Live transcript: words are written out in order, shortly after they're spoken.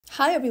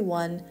Hi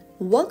everyone,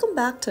 welcome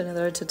back to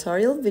another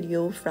tutorial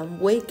video from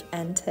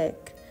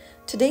Wake&Tech.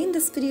 Today in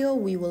this video,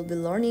 we will be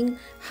learning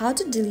how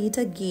to delete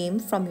a game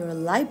from your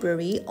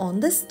library on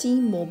the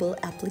Steam mobile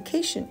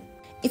application.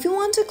 If you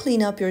want to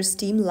clean up your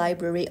Steam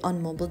library on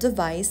mobile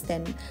device,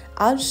 then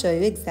I'll show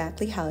you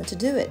exactly how to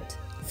do it.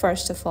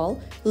 First of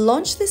all,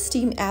 launch the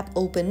Steam app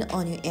open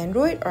on your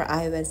Android or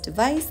iOS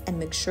device and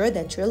make sure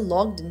that you're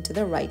logged into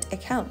the right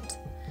account.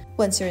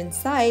 Once you're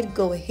inside,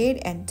 go ahead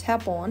and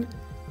tap on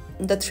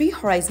the three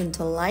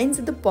horizontal lines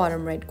at the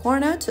bottom right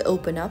corner to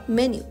open up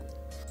menu.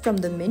 From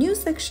the menu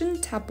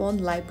section, tap on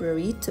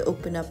Library to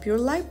open up your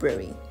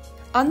library.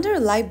 Under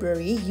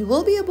Library, you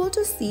will be able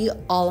to see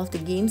all of the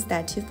games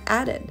that you've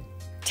added.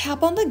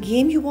 Tap on the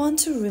game you want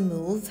to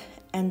remove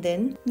and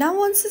then, now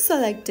once you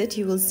select it,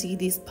 you will see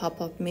this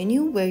pop-up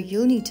menu where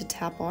you'll need to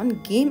tap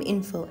on Game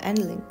Info and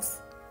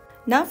Links.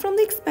 Now from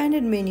the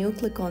expanded menu,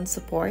 click on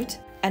Support,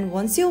 and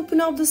once you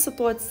open up the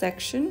Support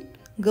section,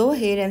 go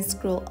ahead and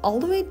scroll all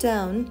the way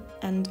down,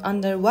 and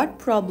under What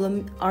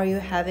problem are you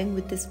having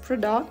with this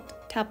product,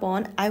 tap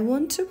on I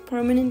want to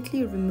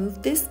permanently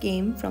remove this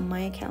game from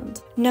my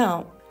account.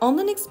 Now on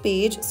the next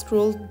page,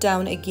 scroll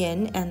down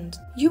again and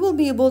you will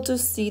be able to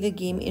see the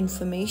game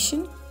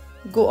information.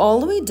 Go all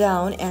the way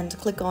down and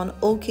click on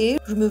OK,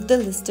 remove the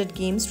listed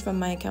games from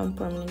my account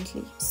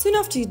permanently. Soon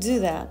after you do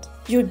that,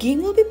 your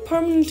game will be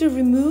permanently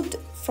removed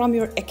from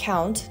your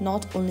account,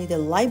 not only the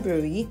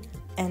library,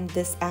 and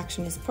this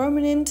action is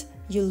permanent.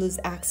 You lose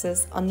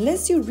access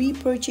unless you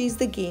repurchase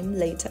the game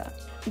later.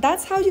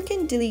 That's how you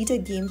can delete a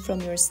game from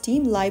your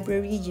Steam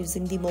library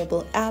using the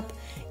mobile app.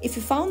 If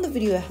you found the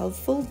video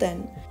helpful,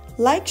 then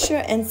like,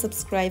 share and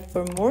subscribe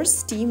for more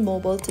Steam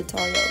mobile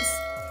tutorials.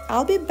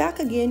 I'll be back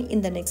again in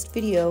the next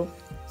video.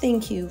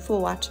 Thank you for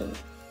watching.